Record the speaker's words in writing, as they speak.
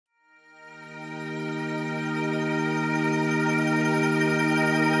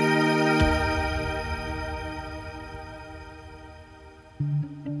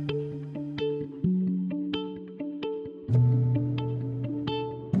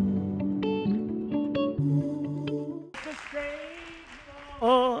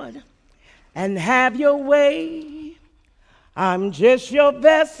and have your way. I'm just your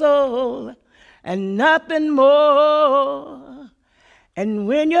vessel and nothing more. And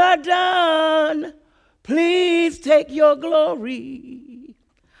when you're done, please take your glory.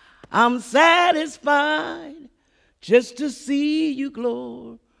 I'm satisfied just to see you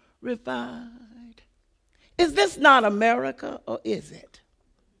glorified. Is this not America, or is it?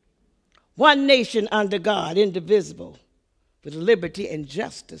 One nation under God, indivisible, with liberty and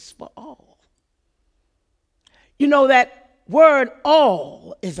justice for all. You know, that word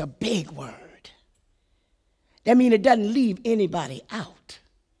all is a big word. That means it doesn't leave anybody out.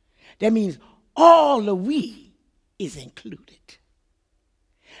 That means all the we is included.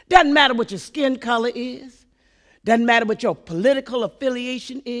 Doesn't matter what your skin color is. Doesn't matter what your political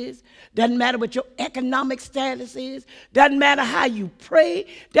affiliation is. Doesn't matter what your economic status is. Doesn't matter how you pray.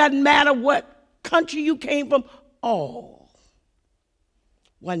 Doesn't matter what country you came from. All.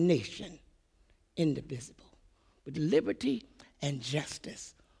 One nation, indivisible, with liberty and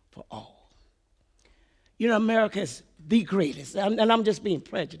justice for all. You know, America is the greatest, and I'm just being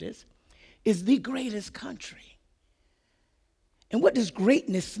prejudiced, is the greatest country. And what does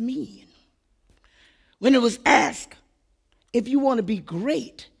greatness mean? When it was asked, if you want to be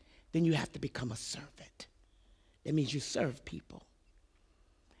great, then you have to become a servant. That means you serve people.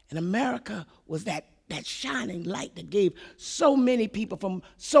 And America was that shining light that gave so many people from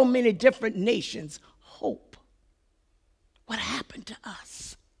so many different nations hope. What happened to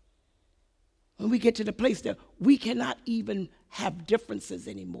us? When we get to the place that we cannot even have differences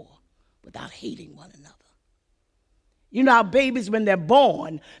anymore without hating one another. You know, our babies, when they're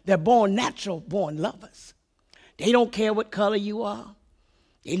born natural born lovers. They don't care what color you are.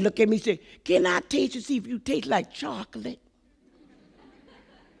 They look at me and say, can I taste you, see if you taste like chocolate?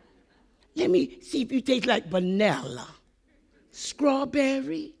 Let me see if you taste like vanilla.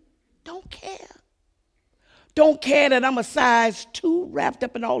 Strawberry? Don't care. Don't care that I'm a size 2 wrapped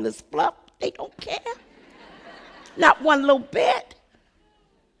up in all this fluff. They don't care. Not one little bit.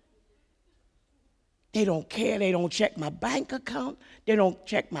 They don't care. They don't check my bank account. They don't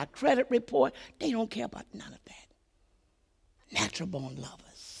check my credit report. They don't care about none of that. Natural born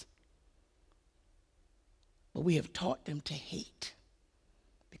lovers. But we have taught them to hate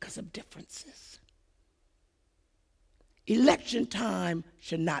because of differences. Election time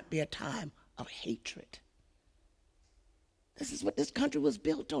should not be a time of hatred. This is what this country was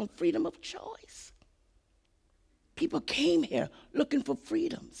built on, freedom of choice. People came here looking for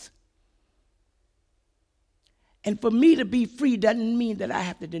freedoms. And for me to be free doesn't mean that I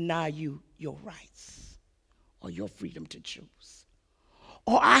have to deny you your rights or your freedom to choose.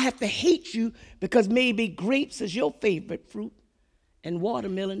 Or I have to hate you because maybe grapes is your favorite fruit and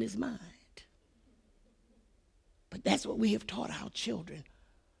watermelon is mine. But that's what we have taught our children,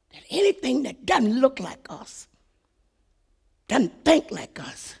 that anything that doesn't look like us, doesn't think like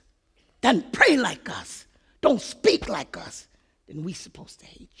us, doesn't pray like us, don't speak like us, then we're supposed to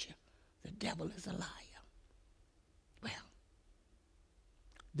hate you. The devil is a liar. Well,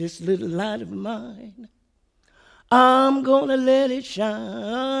 this little light of mine, I'm gonna let it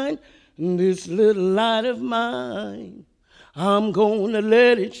shine. This little light of mine, I'm gonna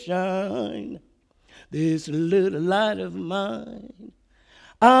let it shine. This little light of mine,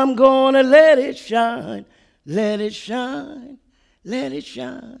 I'm gonna let it shine. Let it shine, let it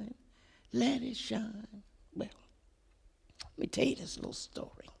shine, let it shine. Well, let me tell you this little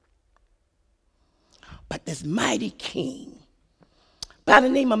story. But this mighty king by the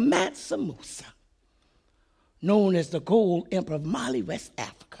name of Mansa Musa, known as the gold emperor of Mali, West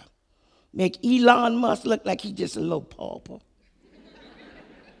Africa, make Elon Musk look like he's just a little pauper.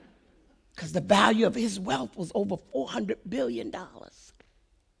 Because the value of his wealth was over $400 billion.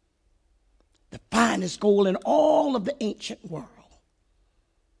 The finest gold in all of the ancient world.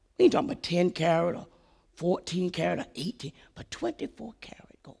 We ain't talking about 10 karat or 14 karat or 18, but 24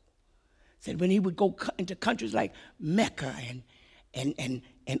 karat gold. Said when he would go into countries like Mecca and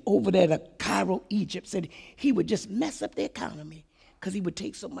over there to Cairo, Egypt, said he would just mess up the economy because he would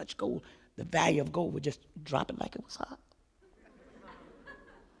take so much gold, the value of gold would just drop it like it was hot.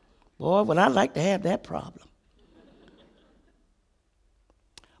 Boy, would I like to have that problem.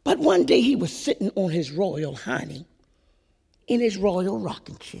 But one day he was sitting on his royal hiney in his royal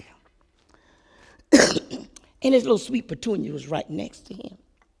rocking chair. And his little sweet petunia was right next to him.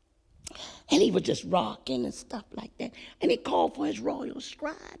 And he was just rocking and stuff like that. And he called for his royal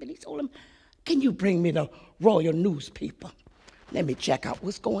scribe and he told him, can you bring me the royal newspaper? Let me check out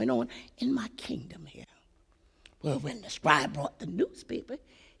what's going on in my kingdom here. Well, when the scribe brought the newspaper,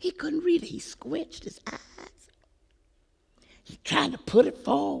 he couldn't read it. He squenched his eyes. He tried to put it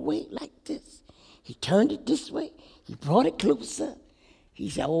far away like this. He turned it this way. He brought it closer. He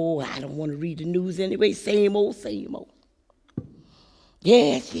said, oh, I don't want to read the news anyway. Same old, same old.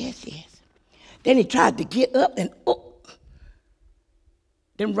 Yes, yes, yes. Then he tried to get up and, oh,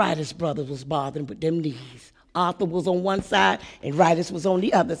 them Writers brothers was bothering with them knees. Arthur was on one side and Writers was on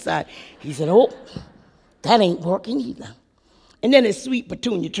the other side. He said, oh, that ain't working either. And then his sweet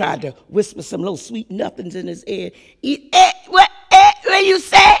Petunia tried to whisper some little sweet nothings in his ear. What you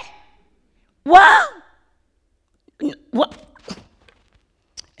say? What? What?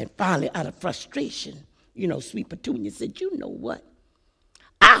 And finally, out of frustration, sweet Petunia said, you know what?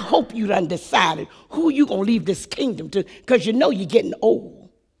 I hope you done decided who you going to leave this kingdom to, because you're getting old.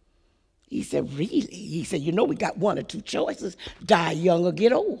 He said, really? He said, we got one or two choices, die young or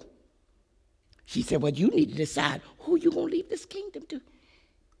get old. She said, well, you need to decide who you going to leave this kingdom to.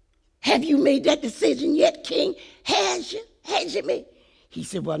 Have you made that decision yet, King? Has you? Has you made? He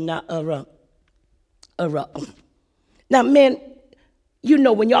said, well, now, now, men,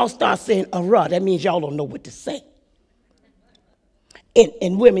 when y'all start saying that means y'all don't know what to say.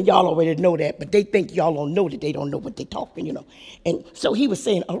 And women, y'all already know that, but they think y'all don't know that they don't know what they're talking, And so he was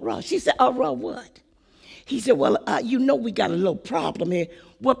saying, She said, what? He said, well, we got a little problem here.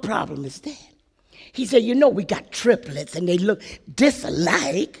 What problem is that? He said, we got triplets, and they look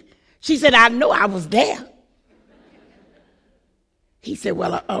disalike. She said, I know, I was there. He said,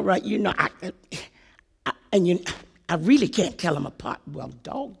 well, all right, I really can't tell them apart. Well,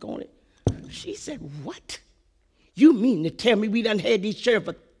 doggone it. She said, what? You mean to tell me we done had these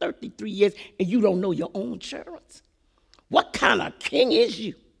children for 33 years and you don't know your own children? What kind of king is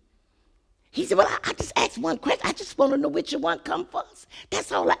you? He said, well, I just asked one question. I just want to know which one come first.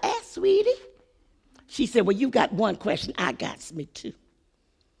 That's all I asked, sweetie. She said, well, you got one question. I got me too.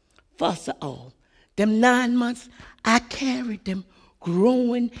 First of all, them 9 months, I carried them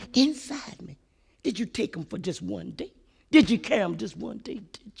growing inside me. Did you take them for just one day? Did you carry them just one day?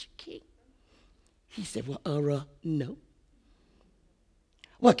 Did you, King? He said, well, no.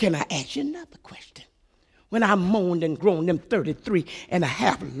 Well, can I ask you another question? When I moaned and groaned them 33 and a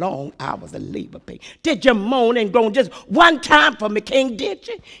half long hours of labor pain, did you moan and groan just one time for me, King, did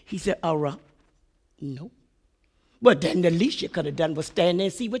you? He said, no. Well, then the least you could have done was stand there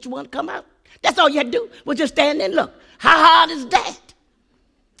and see which one come out. That's all you had to do, was just stand there and look. How hard is that?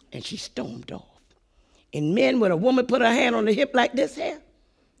 And she stormed off. And men, when a woman put her hand on the hip like this here,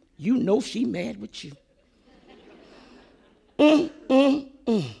 she mad with you.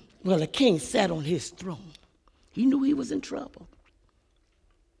 Well, the king sat on his throne. He knew he was in trouble.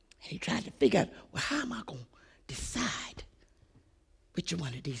 And he tried to figure out, well, how am I going to decide which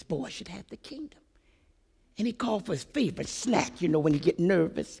one of these boys should have the kingdom? And he called for his favorite snack, when you get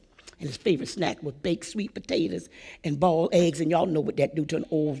nervous. And his favorite snack was baked sweet potatoes and boiled eggs. And y'all know what that do to an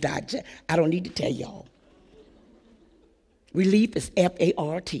old digest. I don't need to tell y'all. Relief is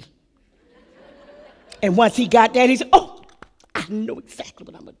F-A-R-T. And once he got that, he said, oh, I know exactly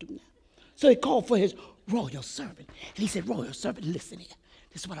what I'm going to do now. So he called for his royal servant. And he said, royal servant, listen here.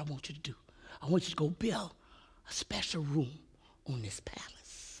 This is what I want you to do. I want you to go build a special room on this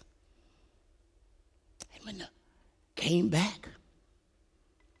palace. And when the came back,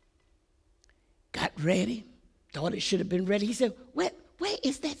 got ready, thought it should have been ready, he said, where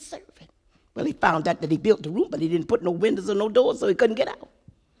is that servant? Well, he found out that he built the room, but he didn't put no windows or no doors, so he couldn't get out.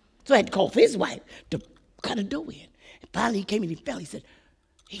 So I had to call for his wife to cut a door in. And finally he came and he fell. He said,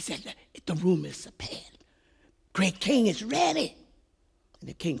 the room is prepared. Great king is ready. And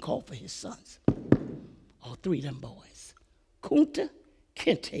the king called for his sons, all three of them boys, Kunta,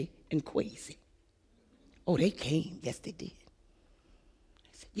 Kente, and Kwesi. Oh, they came. Yes, they did.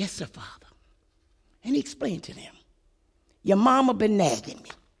 I said, yes, sir, Father. And he explained to them, your mama been nagging me.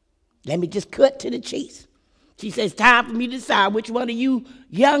 Let me just cut to the chase. She says, it's time for me to decide which one of you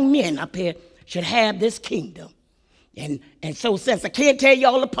young men up here should have this kingdom. And so since I can't tell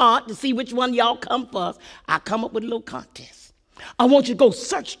y'all apart to see which one y'all come first, I come up with a little contest. I want you to go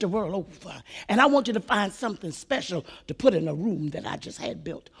search the world over, and I want you to find something special to put in a room that I just had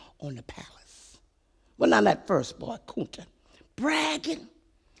built on the palace. Well, now that first boy, Kunta, bragging,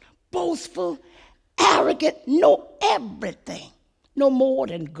 boastful, arrogant, know everything, no more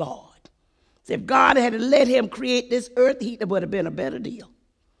than God. So if God had let him create this earth, he would have been a better deal.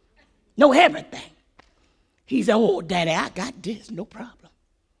 Know everything. He said, oh, Daddy, I got this, no problem.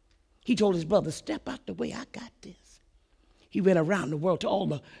 He told his brother, step out the way, I got this. He went around the world to all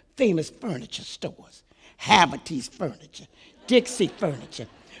the famous furniture stores. Haverty's Furniture, Dixie Furniture.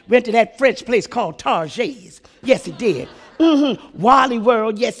 Went to that French place called Target's. Yes, he did. Wally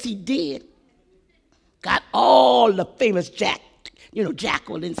World, yes, he did. Got all the famous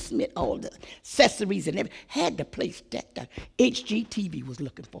Jacqueline Smith, all the accessories and everything. Had the place decked out. HGTV was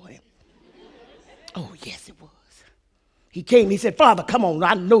looking for him. Oh, yes, it was. He came, he said, Father, come on,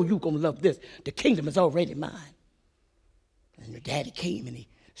 I know you're going to love this. The kingdom is already mine. And the daddy came and he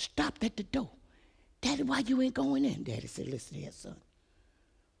stopped at the door. Daddy, why you ain't going in? Daddy said, listen here, son.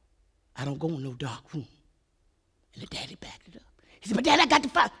 I don't go in no dark room. And the daddy backed it up. He said, but Daddy, I got the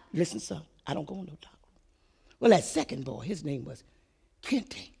fire. Listen, son, I don't go in no dark room. Well, that second boy, his name was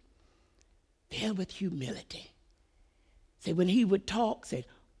Kente, filled with humility. Said when he would talk, said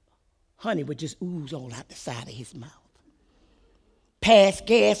honey would just ooze all out the side of his mouth. Pass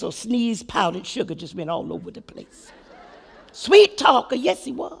gas or sneeze, powdered sugar just went all over the place. Sweet talker, yes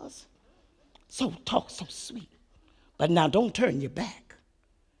he was. So sweet. But now don't turn your back.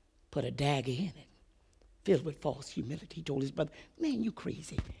 Put a dagger in it, filled with false humility. He told his brother, man, you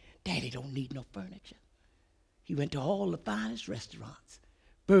crazy. Daddy don't need no furniture. He went to all the finest restaurants.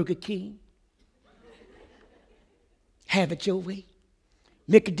 Burger King, Have It Your Way,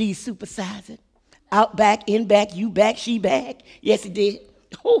 Mickey D's Supersize It, Outback, Inback, You Back, She Back. Yes, he did.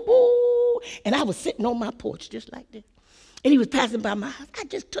 And I was sitting on my porch just like this. And he was passing by my house. I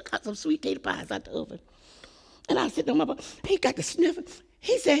just took out some sweet potato pies out the oven. And I was sitting on my porch. He got the sniffing.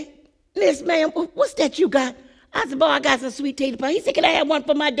 He said, Miss ma'am, what's that you got? I said, boy, I got some sweet potato pie. He said, can I have one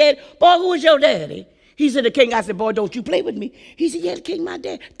for my dad? Boy, who is your daddy? He said, the king. I said, boy, don't you play with me. He said, yeah, the king, my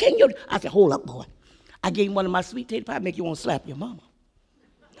dad. King, your. I said, hold up, boy. I gave him one of my sweet potato pie, make you want to slap your mama.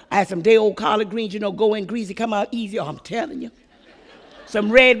 I had some day-old collard greens, go in greasy, come out easy. Oh, I'm telling you.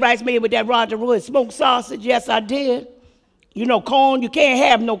 Some red rice made with that Roger Roy smoked sausage. Yes, I did. Corn, you can't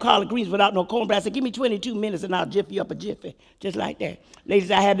have no collard greens without no cornbread. I said, give me 22 minutes and I'll jiffy up a jiffy. Just like that. Ladies,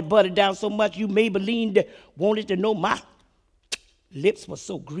 I had the butter down so much you Maybelline wanted to know my lips were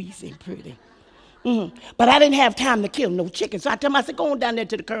so greasy and pretty. But I didn't have time to kill no chicken. So I told him, I said, go on down there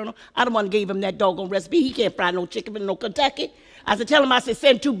to the colonel. I don't want to give him that doggone recipe. He can't fry no chicken in no Kentucky. I said, tell him, I said,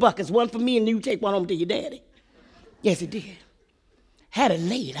 send 2 buckets, one for me and you take one home to your daddy. Yes, he did. Had it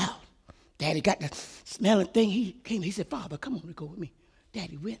laid out. Daddy got the smelling thing. He came, he said, Father, come on and go with me.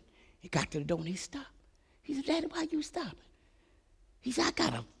 Daddy went. He got to the door and he stopped. He said, Daddy, why you stopping? He said, I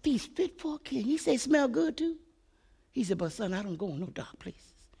got a feast fit for a king. He said, smell good too? He said, but son, I don't go in no dark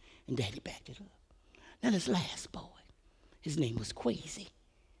places. And Daddy backed it up. Now this last boy, his name was Quasi.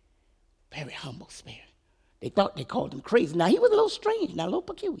 Very humble spirit. They thought they called him crazy. Now he was a little strange, now a little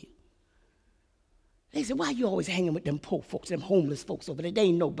peculiar. They said, why you always hanging with them poor folks, them homeless folks over there? They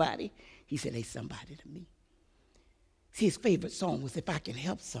ain't nobody. He said, they somebody to me. See, his favorite song was, if I can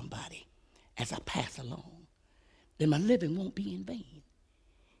help somebody as I pass along, then my living won't be in vain.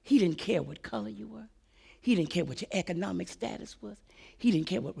 He didn't care what color you were. He didn't care what your economic status was. He didn't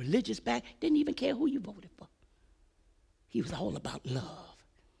care what religious background, didn't even care who you voted for. He was all about love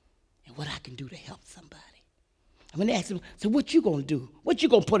and what I can do to help somebody. And when they asked him, so what you gonna do? What you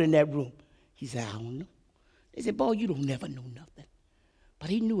gonna put in that room? He said, I don't know. They said, boy, you don't never know nothing. But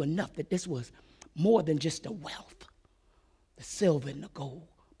he knew enough that this was more than just the wealth, the silver and the gold,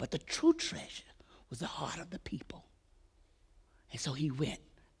 but the true treasure was the heart of the people. And so he went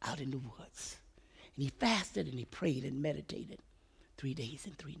out in the woods, and he fasted and he prayed and meditated 3 days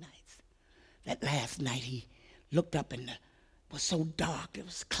and 3 nights. That last night he looked up and it was so dark, it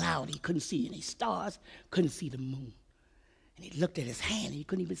was cloudy, he couldn't see any stars, couldn't see the moon. And he looked at his hand and he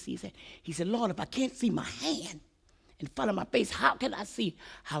couldn't even see his hand. He said, Lord, if I can't see my hand in front of my face, how can I see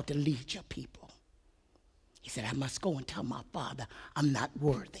how to lead your people? He said, I must go and tell my father I'm not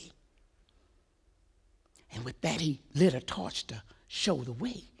worthy. And with that, he lit a torch to show the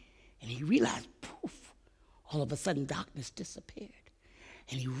way. And he realized, poof, all of a sudden darkness disappeared.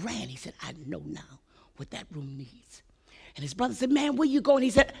 And he ran. He said, I know now what that room needs. And his brother said, man, where you going? He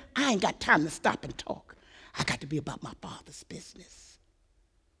said, I ain't got time to stop and talk. I got to be about my father's business.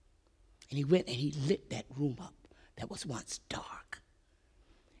 And he went and he lit that room up that was once dark.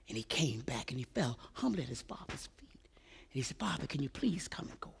 And he came back and he fell humbly at his father's feet. And he said, Father, can you please come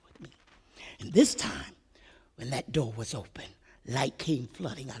and go with me? And this time, when that door was open, light came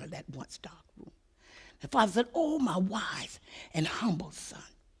flooding out of that once dark room. The father said, oh, my wise and humble son,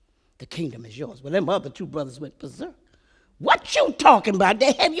 the kingdom is yours. Well, them other 2 brothers went berserk. What you talking about?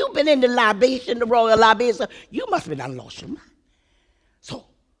 Have you been in the libation, the royal libation? You must have been lost your mind. So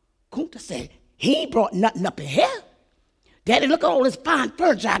Kunta said, he ain't brought nothing up in here. Daddy, look at all this fine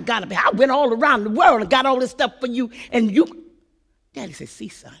furniture I got up here. I went all around the world and got all this stuff for you. And you, Daddy said, see,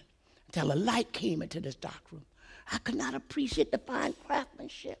 son, until a light came into this dark room, I could not appreciate the fine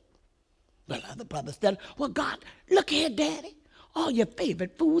craftsmanship. Well, other brothers said, well, God, look here, Daddy. all your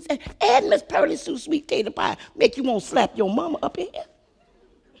favorite foods, and Miss Pearly Sue sweet potato pie make you want to slap your mama up in here.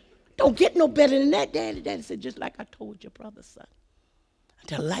 Don't get no better than that, Daddy. Daddy said, just like I told your brother, son.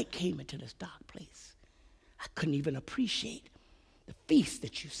 Until light came into this dark place, I couldn't even appreciate the feast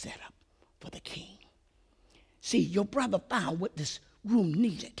that you set up for the king. See, your brother found what this room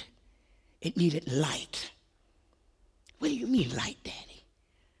needed. It needed light. What do you mean light, Daddy?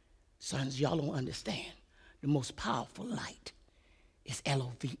 Sons, y'all don't understand. The most powerful light is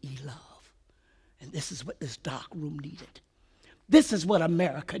L-O-V-E, love. And this is what this dark room needed. This is what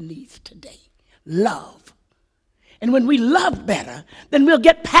America needs today, love. And when we love better, then we'll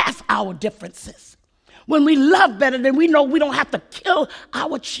get past our differences. When we love better, then we know we don't have to kill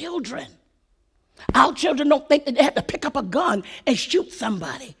our children. Our children don't think that they have to pick up a gun and shoot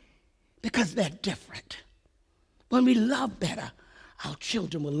somebody because they're different. When we love better, our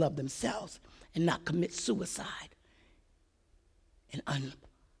children will love themselves and not commit suicide. And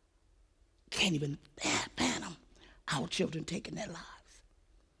can't even fathom our children taking their lives.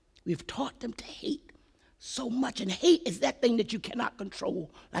 We've taught them to hate so much, and hate is that thing that you cannot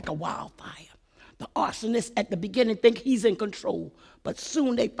control like a wildfire. The arsonist at the beginning think he's in control, but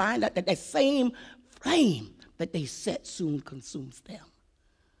soon they find out that that same flame that they set soon consumes them.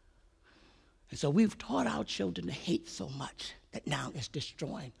 And so we've taught our children to hate so much that now it's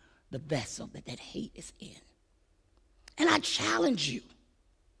destroying the vessel that that hate is in. And I challenge you,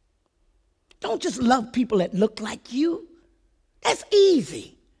 don't just love people that look like you. That's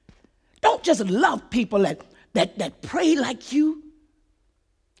easy. Don't just love people that pray like you,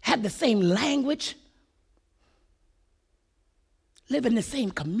 have the same language, live in the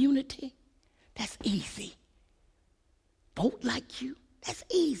same community. That's easy. Vote like you. That's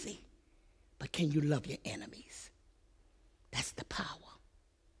easy. But can you love your enemies? That's the power.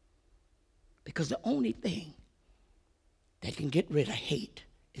 Because the only thing that can get rid of hate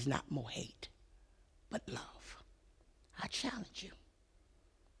is not more hate, but love. I challenge you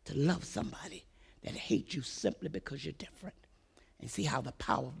to love somebody that hates you simply because you're different, and see how the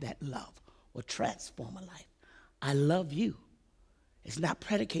power of that love will transform a life. I love you. It's not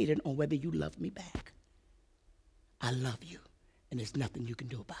predicated on whether you love me back. I love you, and there's nothing you can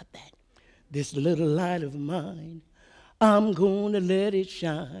do about that. This little light of mine, I'm gonna let it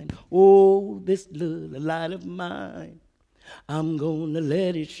shine. Oh, this little light of mine, I'm gonna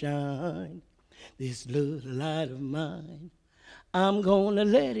let it shine. This little light of mine, I'm gonna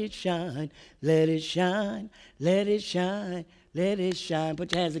let it shine. Let it shine, let it shine, let it shine.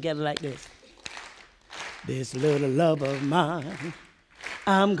 Put your hands together like this. This little love of mine,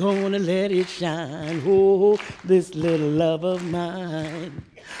 I'm gonna let it shine. Oh, this little love of mine,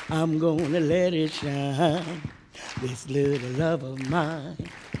 I'm gonna let it shine. This little love of mine,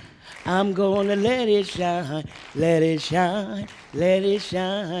 I'm gonna let it shine. Let it shine, let it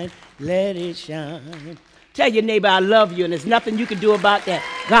shine, let it shine. Tell your neighbor I love you, and there's nothing you can do about that.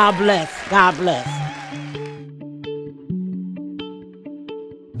 God bless, God bless.